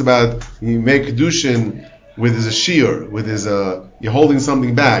it talks about you make kedushin with his shiur, with his you're holding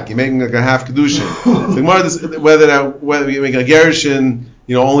something back. You're making like a half kedushin. So Gemara, whether you make a gerushin,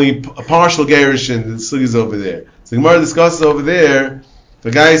 only a partial gerushin, the sugis over there. So Gemara discusses over there.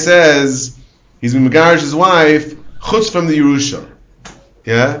 The guy says he's been megarish his wife chutz from the Yerusha.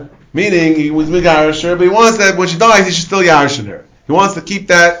 Yeah, meaning he was megarish her, but he wants that when she dies, he should still yarshin her. He wants to keep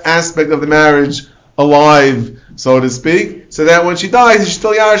that aspect of the marriage alive, so to speak, so that when she dies, he should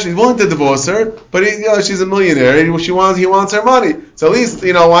still yarshin. He's willing to divorce her, but she's a millionaire. He wants her money. So at least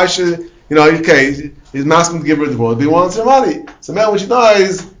why should okay? He's asking to give her a divorce, but he wants her money. So now when she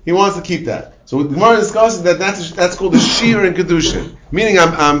dies, he wants to keep that. So the Gemara discusses that's called the shiur in kedushin, meaning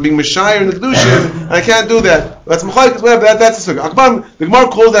I'm being meshayir in the kedushin, and I can't do that. That's mechayik, but that's the sukkah. The Gemara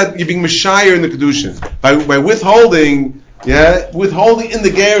calls that you're being meshayir in the kedushin by withholding in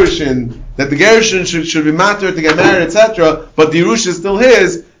the gerushin that the gerushin should be matter to get married, etc. But the Yerusha is still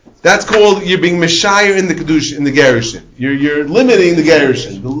his. That's called you're being meshayir in the kedushin, in the gerushin. You're limiting the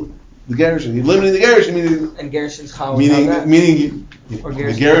gerushin. The gerushin. You're limiting the gerushin, meaning. And gerushin's how? Meaning the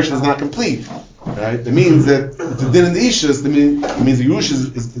gerushin is not complete, right? It means that it's a din in the ishus. It means the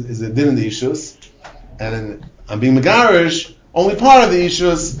Yerusha is a din in the ishus, and I'm being megarish only part of the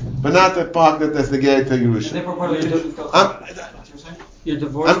ishus, but not the part that's the get to Yerusha. You're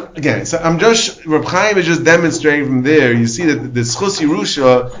divorced. Again, so Reb Chaim is just demonstrating from there. You see that the schus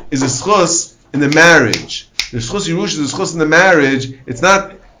Yerusha is a schus in the marriage. The schus Yerusha is a schus in the marriage. It's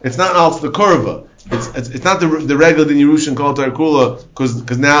not al the kurva. It's not the regular din Yerusha called Tarkula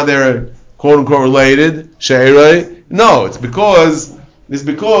because now they're quote unquote related. Sheirei. No, it's because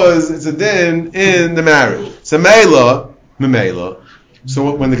it's a din in the marriage. So Memela.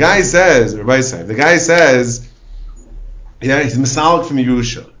 So when the guy says, Rabbi said, he's misalik from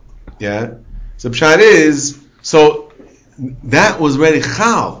Yerusha. Yeah. So pshat is that was already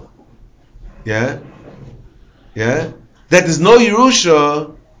chal. Yeah. Yeah. That there's no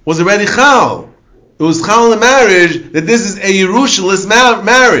Yerusha was already chal. It was chal in the marriage that this is a Yerushaless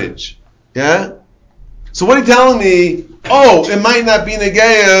marriage. Yeah? So what are you telling me? Oh, it might not be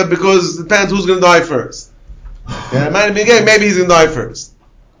Negeya because it depends who's going to die first. Yeah, it might not be Negeya, maybe he's going to die first.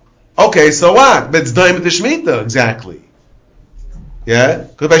 Okay, so what? But it's Daim at the Shemitah, exactly. Yeah?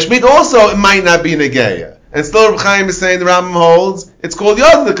 Because by Shemitah also it might not be Negeya. And still Reb Chaim is saying the Rambam holds, it's called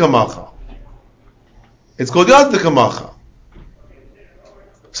Yod L'Kamacha. It's called Yod L'Kamacha.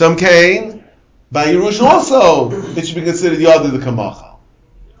 Some Cain, by Yerusha also, it should be considered Yad L'Kamacha.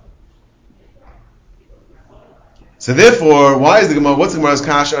 So therefore, why is the Gemara? What's the Gemara's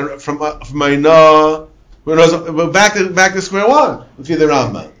kasha from Ma'ina? We're back to square one. Lefi the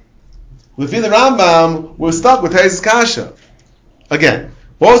Rambam, we're stuck with Tai's kasha. Again,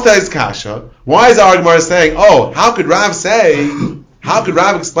 what was Tai's kasha? Why is our Gemara saying, how could Rav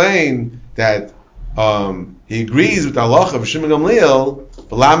explain that he agrees with the halacha of Shimon Gamliel?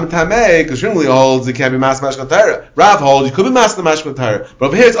 Because Shimon holds it can't be mas mashkal Torah. Rav holds you could be mas mashkal Torah, but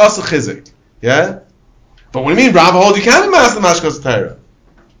over here it's also chizik. Yeah, but what do you mean Rav holds you can't be mas mashkal Torah?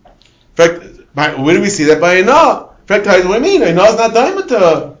 In fact, where do we see that by Ainah? In fact, what do I mean? Ainah is not diamond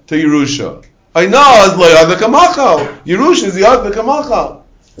to Yerusha. Ainah is lo yad l'kamachal. Yerusha is yad l'kamachal.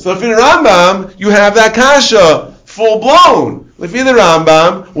 So if in the Rambam you have that kasha full blown. If in the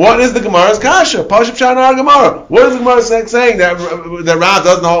Rambam, what is the Gemara's kasha? Pashup Shana Gemara. What is the Gemara saying that Rav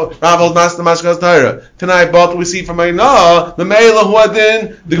doesn't hold? Rav holds master mashkas Torah. Tonight, both we see from Ainah the Meila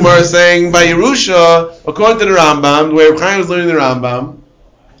Huadin. The Gemara is saying by Yerusha, according to the Rambam, the way Reb Chaim was learning the Rambam.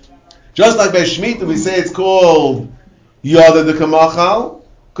 Just like by Shemitah, we say it's called Yada de Kamachal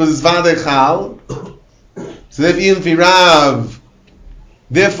because it's Vadechal. So if Rav,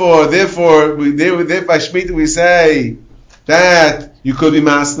 therefore, by Shemitah we say that you could be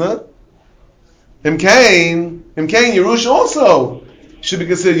Masna. Imkain Yerusha also should be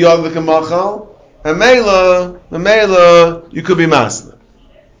considered Yada de Kamachal, and Mela, you could be Masna.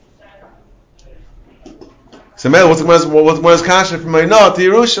 So Mela, what's the kasha from Ainah to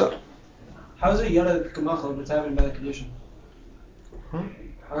Yerusha? How is it Yada Kamachal if it's happening by the Kedushin? I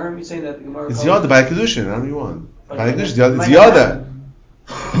heard me saying that the Gemara. It's Yada by Kedushin. How do you want? By Kedushin, it's Yada.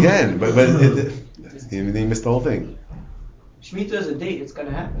 Again, but you missed the whole thing. Shemitah is a date. It's going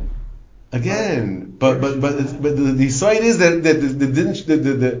to happen. Again, but the side is that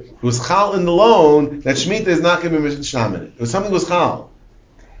it was chal in the loan that Shemitah is not going to be mishnah. It was something was chal.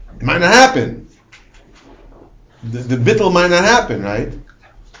 It might not happen. the bittul might not happen, right?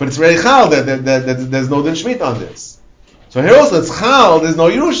 But it's very chal that there's no din shmita on this. So here also it's chal, there's no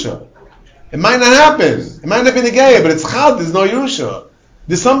Yerusha. It might not happen. It might not be negaya, but it's chal, there's no Yerusha.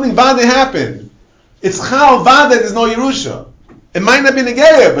 There's something bad that happened. It's chal bad that there's no Yerusha. It might not be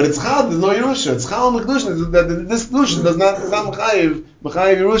negaya, but it's chal, there's no Yerusha. It's chal in the kedusha that this kedusha does not mechayiv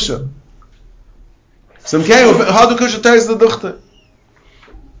Yerusha. So how do kusha teres the duchte?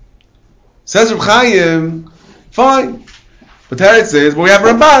 Says Reb Chaim, fine. But Teretz says, but we have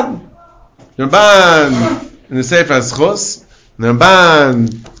Ramban. Ramban in the Sefer Haschos, and Ramban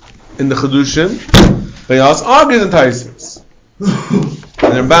in the Chedushim. They also argued in Taisus. And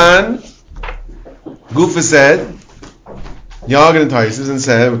Ramban, Gufa said, Yagin in Taisus, and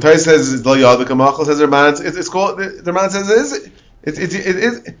said, what Taisus says is Lo Yad Kamachal, says Ramban, it's called, the Ramban says it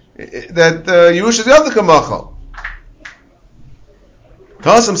is that Yerush is Yad Kamachal.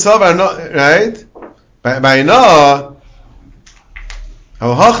 Tell himself, right? By now,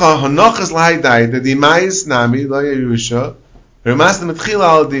 Halacha Hanachas Lahaydai that the Ma'is Nami Lo Yerusha Remas the Metchila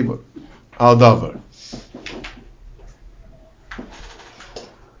al Dibur al Davar.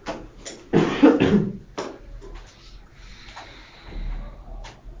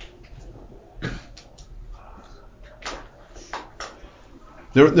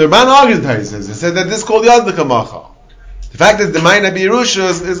 The Ramban argues in Taisus. He said that this is called Yad L'Kamacha. The fact that the might not be Yerusha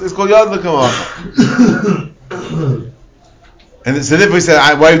is called Yad L'Kamacha. And so if we say,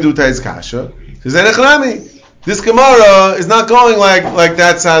 why do Taisus Kasha? He says, this Gemara is not going like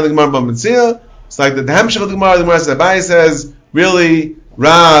that side of the Gemara B'Metzia. It's like the Hemshech of the Gemara says, Abai says, really,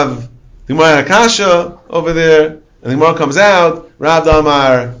 Rav, the Gemara had Kasha over there, and the Gemara comes out, Rav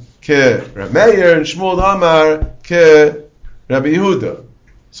Damar ke Rav Meir, and Shmuel Damar ke Rabbi Yehuda.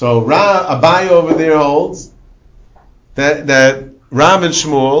 So Abai over there holds that Rav and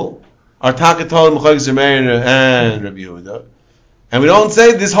Shmuel are Takatol Mechagis Meir and Rabbi Yehuda. And we don't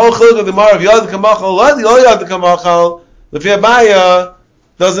say this whole chiluk of the Gemara of Yad Kamachal, Lo Yad Kamachal, Lefi Abaya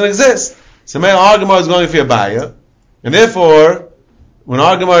doesn't exist. So maybe our Gemara is going Lefi Abaya, and therefore, when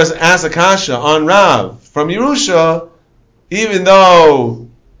our Gemara is asked a kasha on Rav from Yerusha, even though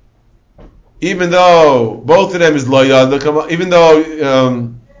both of them is Lo Yad Kamachal,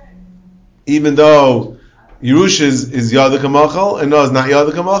 even though Yerusha is Yad Kamachal and no, it's not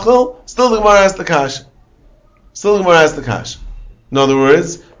Yad Kamachal, still the Gemara asks the kasha. In other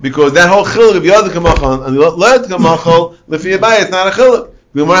words, because that whole chiluk of Yad Kamachal and Yad Kamachal, Lefi Abaya, it's not a chiluk.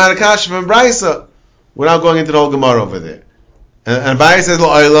 The Gemara had a kasha from Braisa. We're not going into the whole Gemara over there. And Abaya says,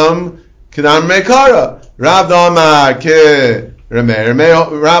 L'olam Kedam Meikara. Rav Dama Ke Remeir.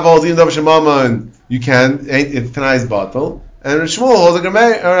 Rav holds even though Shemaman, you can, it's tonight's bottle. And Shmuel holds like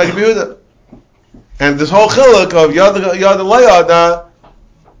Remeir, or like Yehuda. And this whole chiluk of Yad L'Yada,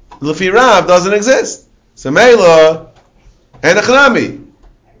 Lefi Rav doesn't exist. So Meila, and Echnami.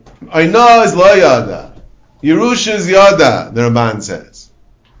 I know is Lo Yada. Yerusha is Yada, the Ramban says.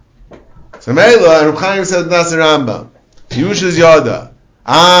 So Meila, and Reb Chaim said that's the Rambam. Yerusha is Yada.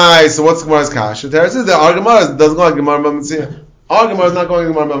 So what's Gemara's kasha? There it says that our Gemara doesn't go like Gemara B'Metzia. Our Gemara is not going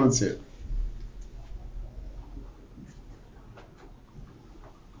like Gemara B'Metzia.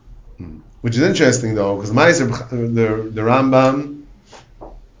 Which is interesting though, because the Rambam,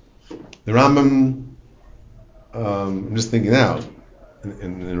 I'm just thinking out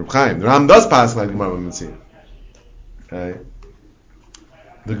in Reb Chaim. The Rambam does pass like Gemara B'Metzia. Right?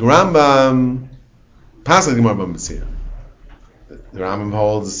 The Rambam passes like Gemara B'Metzia. The Rambam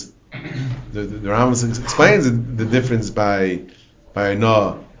holds. The Rambam explains the difference by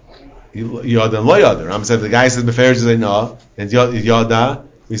no Yada and Lo Yada. The Rambam said the guy says Beferish is no and Yada.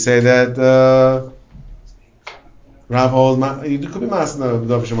 We say that Rav holds. You could be masna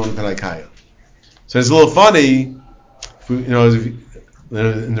Dov Shemon Tanai Kaya. So it's a little funny, in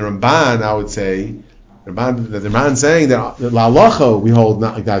the Ramban, I would say, the Ramban saying that La'alacha we hold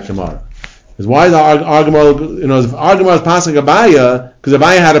not like that Gemara. Because why is our Gemara, if our Gemara is passing Abaya, because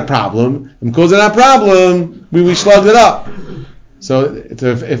Abaya had a problem, and because of that problem, we slugged it up. So if the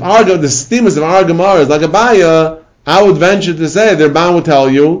stemus of our Gemara is like Abaya, I would venture to say, the Ramban would tell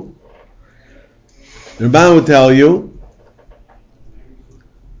you,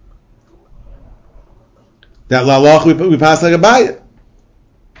 that La'alach we pass like a Abaya.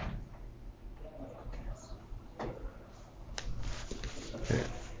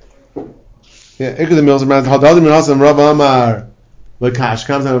 Yeah, Ikad the Mills around Hadadim and Hasan Rav Amar Lakash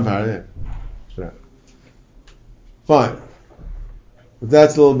comes out of Parah. Fine. But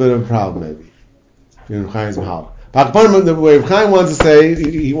that's a little bit of a problem maybe. In Chaim's Mahalach. The way Chaim wants to say,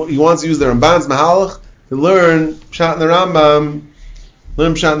 he wants to use the Ramban's Mahalach to learn Pshat in the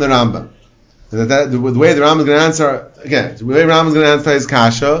Rambam. The way the Rambam is going to answer, again, the way Rambam is going to answer his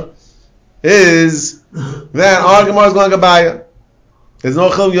kasha is that our Gemara is going to Gabaya. There's no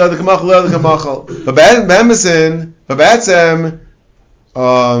chil yad kamachal yad kamachal. But b'emesin, but b'etzem,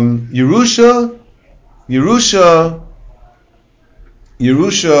 Yerusha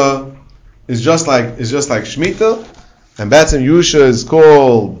is just like Shemitah, and b'etzem Yerusha is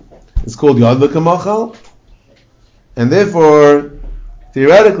called yad kamachal, and therefore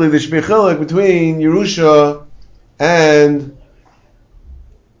theoretically there should be a chilek between Yerusha and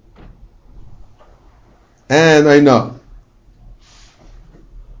Ainah.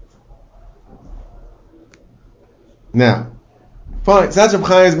 Now, fine, so that's Reb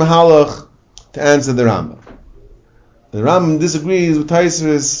Chaim's mahalach to answer the Rambam. The Rambam disagrees with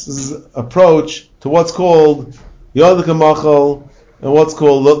Taisvis' approach to what's called Yada Kamachal and what's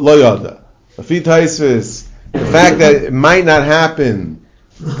called Lo Yada. Afi Taisvis, the fact that it might not happen,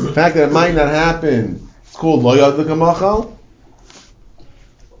 it's called Lo Yada Kamachal,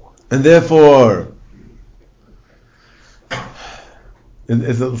 and therefore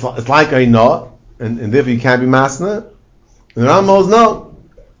it's like Ainah. And therefore you can't be masna. And the Rambam holds no.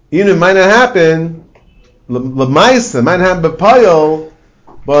 Even if it might not happen, l'maisa, might happen b'payol,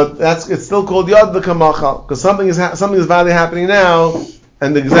 but it's still called yad v'kamachal, because something is validly happening now,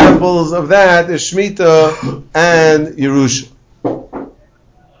 and the examples of that is Shemitah and Yerusha.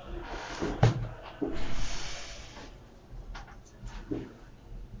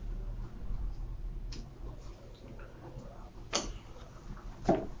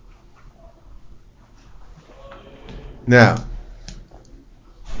 Now,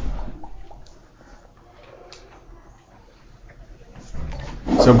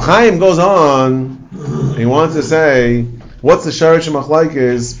 so Chaim goes on. He wants to say, what's the sharish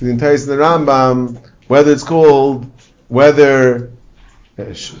machlokes between Tais and the Rambam? Whether it's called whether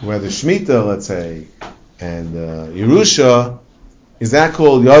Shemitah, let's say, and Yerusha, is that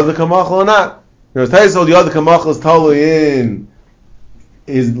called Yad Kamachal or not? Tais told Yad Kamachal is totally in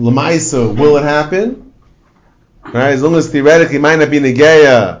is Lamaisa. Will it happen? Right, as long as theoretically it might not be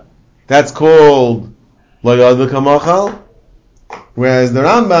Negeya, that's called Lo Yad Kamachal. Whereas the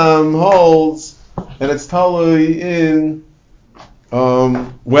Rambam holds that it's totally in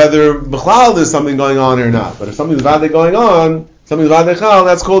whether B'chlal there's something going on or not. But if something's Vade going on, something's Vade Chal,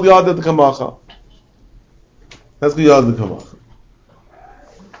 that's called Yad Kamachal. That's called Yad Kamachal.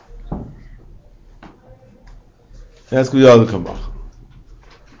 That's called Yad Kamachal.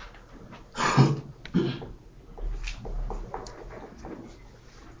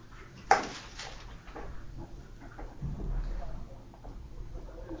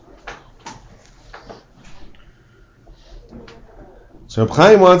 So Reb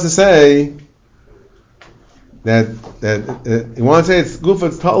Chaim wants to say that he wants to say it's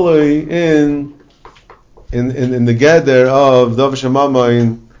Gufat Talui in the gather of Dov Shemama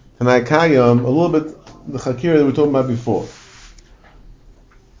in Tanai Kayam, a little bit the Chakira that we were talking about before.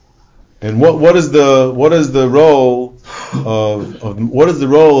 And what is the role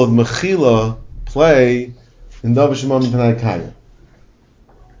of Mechila play in Dov Shemama in Tanai Kayam?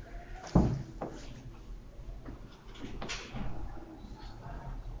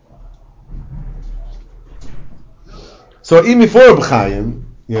 So even before B'chayim,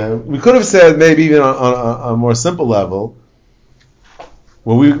 we could have said maybe even on a more simple level,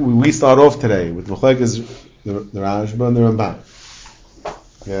 where we start off today with Machlekes the Rashba and the Ramban.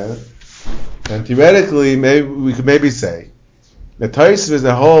 Yeah, and theoretically, maybe we could say that Taisvis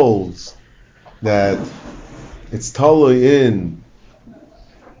that holds that it's totally in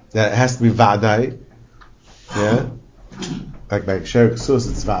that it has to be Vadai. Yeah, like by Sher Ksus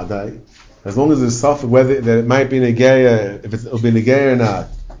it's Vadai. As long as there's suffix whether that it might be Negeya, if it'll be Negeya or not,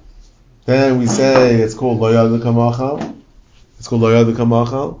 then we say it's called Lo Yad Kamachal. It's called Lo Yad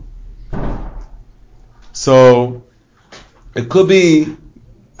Kamachal. So it could be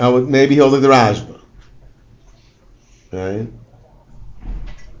maybe he'll look the Rashba. Right?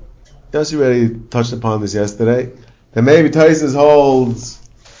 Yes, you already touched upon this yesterday. And maybe Taisus holds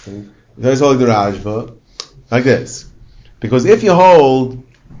the Rashba like this. Because if you hold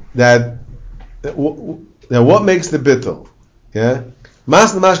that what makes the bittul? Yeah,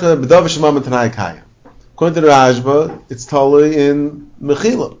 Mas Namashka B'Dov Shemam Tanai Kaya. According to the Rashba, it's totally in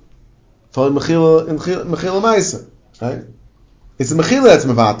Mechila. Totally Mechila Maisa. Right? It's the Mechila that's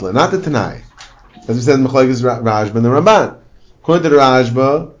Mevatla, not the Tanai. As we said in Machlekes Rashba and the Ramban. According to the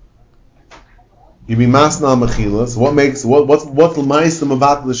Rashba, you be Masna Mechila. So what's the Maisa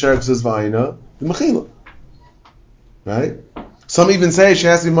Mevatla the Sherek says Vayina? The Mechila. Right? Some even say she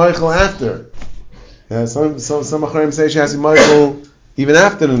has to be Michael after. Yeah, some Acharim say she has to be Michael even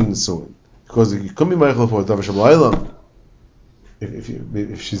after the Nisuin. because you couldn't be Meichel for Davar Shabbat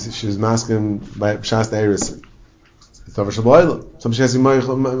if she's masking by Pshas Eiris. It's Davar Shabbat. Some she has to be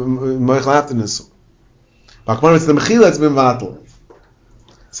Meichel after this. But it's the Mechila that's been vatal.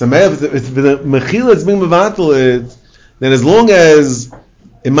 So if the Mechila that's been vatal, then as long as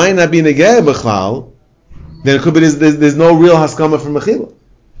it might not be Negeh B'chlal, then it could be there's no real Haskama for Mechila.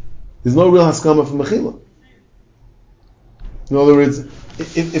 There's no real Haskama for Mechila. In other words,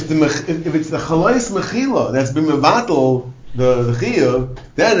 if it's the Chalais Mechila that's been mevatel the Chiyuv,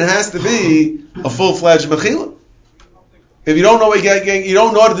 then it has to be a full-fledged Mechila. If you don't know what you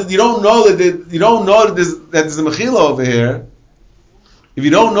don't know that there's a Mechila over here. If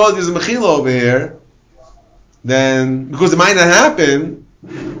you don't know that there's a Mechila over here, then because it might not happen,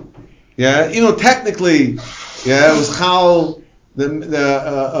 technically, it was Chal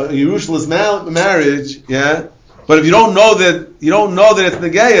the Yerushalayim's marriage, But if you don't know that it's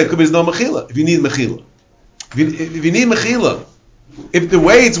Negeya, it could be no Mechila. If you need Mechila, if you need Mechila, if the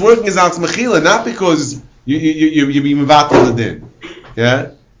way it's working is out Mechila, not because you be mevatel the din,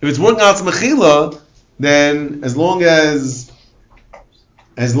 If it's working out Mechila, then as long as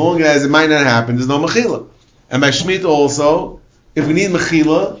it might not happen, there's no Mechila. And by Shemitah also, if we need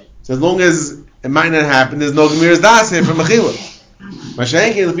Mechila, so as long as it might not happen, there's no Gemiras Das here for Mechila.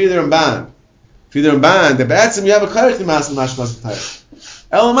 Mashenki Lefi the Ramban. If you're Ramban, the B'etzim you have a Klerich to Masan Mashmas B'Tayr.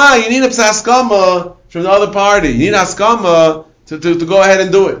 Elamai, you need a Psaskama from the other party. You need Haskama to go ahead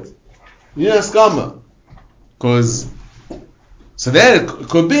and do it. You need Haskama. So then it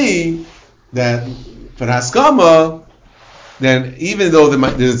could be that for Haskama, then even though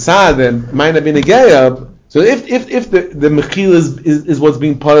there's a tzad that might not be Negeya, so if the Mechila is what's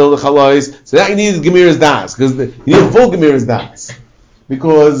being piled the Chalais, so that you need Gemiras Das, because you need full Gemiras Das.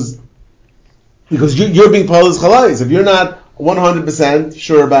 Because you're being part of this Chalais. If you're not 100%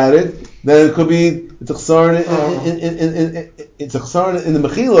 sure about it, then it could be it's a chsar in the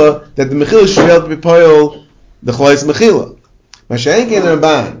Mechila that the Mechila should be able to be piled the Chalais Mechila. Mashenki in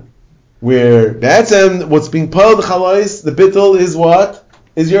Ramban, where that's what's being piled the Chalais, the Bittul is what?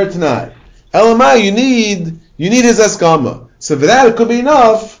 Is your Tanai. Elamai, you need his Eskama. So for that it could be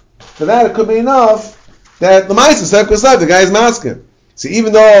enough that the Maisa said the guy is masking. So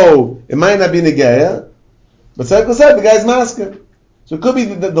even though it might not be Negeya, but Seiko said the guy's masking. So it could be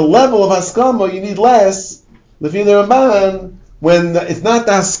the level of Haskama you need less, Lefi the Ramban, when it's not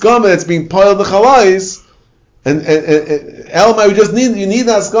the Haskama that's being piled the Chalais, and Elamai, you need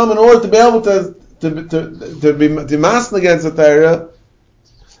the Haskama in order to be able to be masking against the Torah.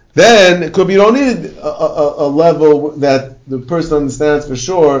 Then it could be you don't need a level that the person understands for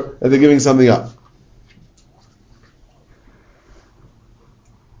sure that they're giving something up.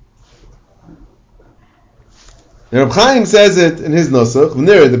 And Reb Chaim says it in his Nusach.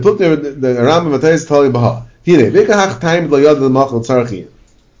 The Rambam Matayis Tali Baha. Hine, v'kahach taim lo yad l'machal tzarchi.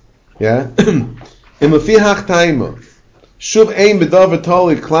 Im lefi hach taima. Shuv ein b'davar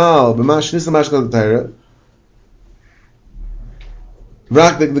tali klal b'mash nisa mashkal t'ayra.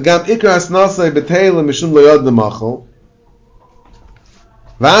 V'rak the gam ikra asnasai b'teila mishum lo yad l'machal.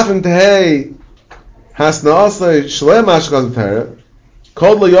 V'afim tehei hasnasai shlei mashkal t'ayra.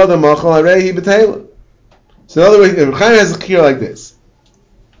 Kod lo yad l'machal areihi b'teila. So in other words, Reb Chaim has a clear like this.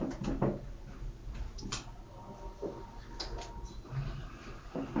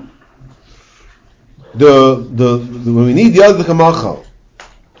 When we need the other kamachal,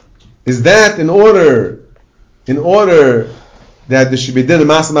 is that in order that there should be done a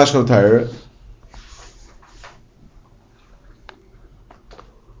master mashkal Torah,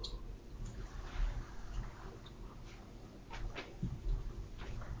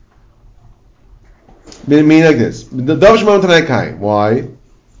 mean like this. The Davar Shemam Tanai Kaim. Why?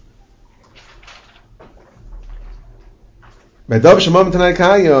 By Davar Shemam Tanai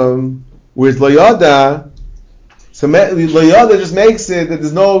Kaim, where it's Loyada, so Loyada just makes it that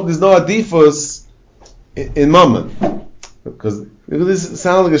there's no adifus in Mammon. Because this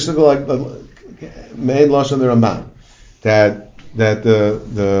sounds like a shugga like main lashon the Ramban. That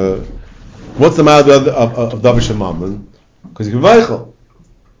the what's the matter of Davar Shemam? Because you can vaychel.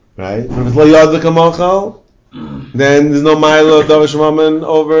 Right? If it's lo yad l'kamachal, then there's no mile of Davar Shemamin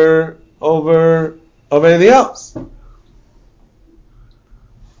over anything else.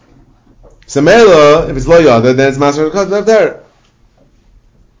 Samela, if it's lo yad, then it's master of there.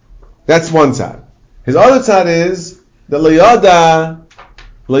 That's one side. His other side is that lo yada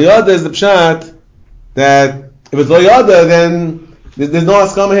is the pshat that if it's lo yada, then there's no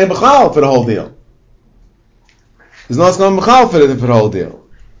haskama here b'chal for the whole deal. There's no haskama b'chal for the whole deal.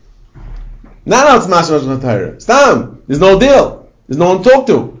 Not how it's mashmash on Torah. Stam. There's no deal. There's no one to talk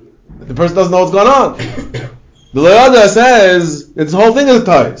to. the person doesn't know what's going on. The Loyada says this whole thing is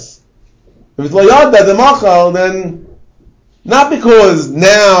tais. If it's Loyada, the Machal, then not because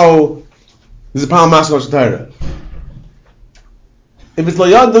now there's a problem with Mashal Shatara. If it's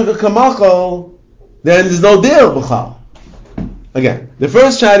Loyada Kamachal, then there's no deal b'chal. Again, the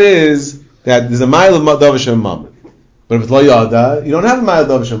first chat is that there's a mile of Davish and Mammon. But if it's Loyada, you don't have a mile of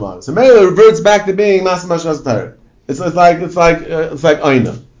Davish and Mammon. So Mela reverts back to being Mashal Shatara. It's like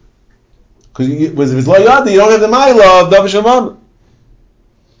Aina. Because if it's Loyada, you don't have the Ma'ila of Davish Shemam.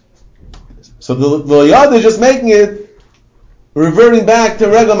 So the Loyada is just making it reverting back to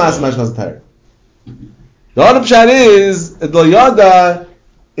Rega Masmash Mazatayr. The other pshat is that Loyada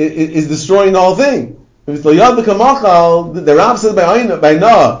is destroying the whole thing. If it's Loyada Kamachal, the Rab says by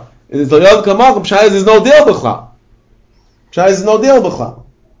Noah, it's Loyada Kamachal, pshat is there's no deal b'chla. Pshat is no deal b'chla.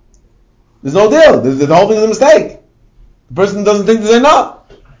 There's no deal. The whole thing is a mistake. The person doesn't think there's enough.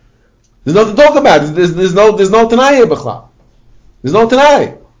 There's nothing to talk about. There's no Tanai here, B'chla. There's no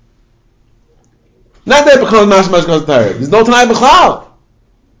Tanai. Not that it becomes Mashmash Kazatayr. There's no Tanai B'chla.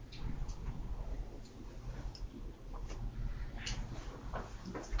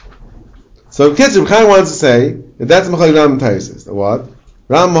 So Kitzur kind of wants to say that that's Mechalik Ram Taisis. What?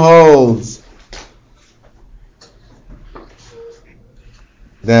 Ram holds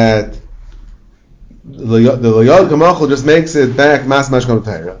that the Loyal Kamachal just makes it back Mashmash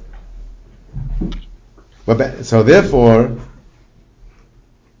Kazatayr. So therefore,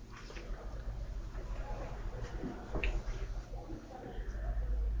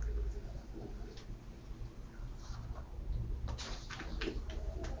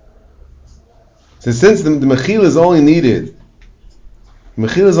 since the mechila is only needed,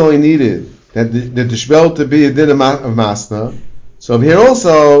 that the shvel to be a din of masna. So here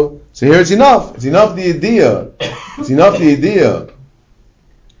also, here it's enough. It's enough the idea.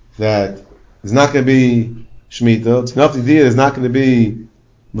 That there's not going to be Shemitah. It's enough the idea there's not going to be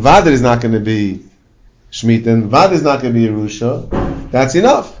Mavadir is not going to be Shemitah, and Mavadir is not going to be Yerusha. That's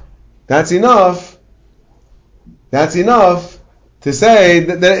enough. That's enough to say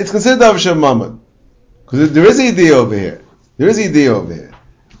that it's considered Davish Mammon. Because there is an idea over here.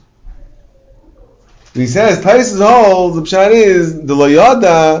 He says, Taisus holds, the pshat is, the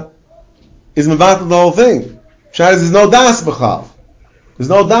Loyada is Mavatir the whole thing. Pshat is, there's no das b'chal. There's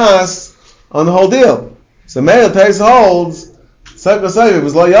no das on the whole deal. So Meir Taisus holds, if it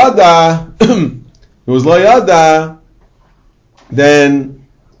was Loyada, then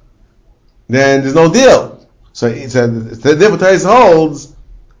there's no deal. So the different Taisus holds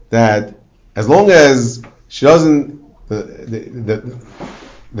that as long as she doesn't,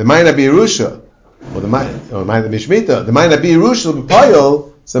 there might not be Yerusha, or there might not be Shemitah, there might not be Yerusha, but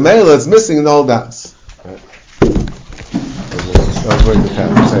Payil, so Meila it's missing in the whole das. That was very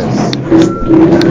good.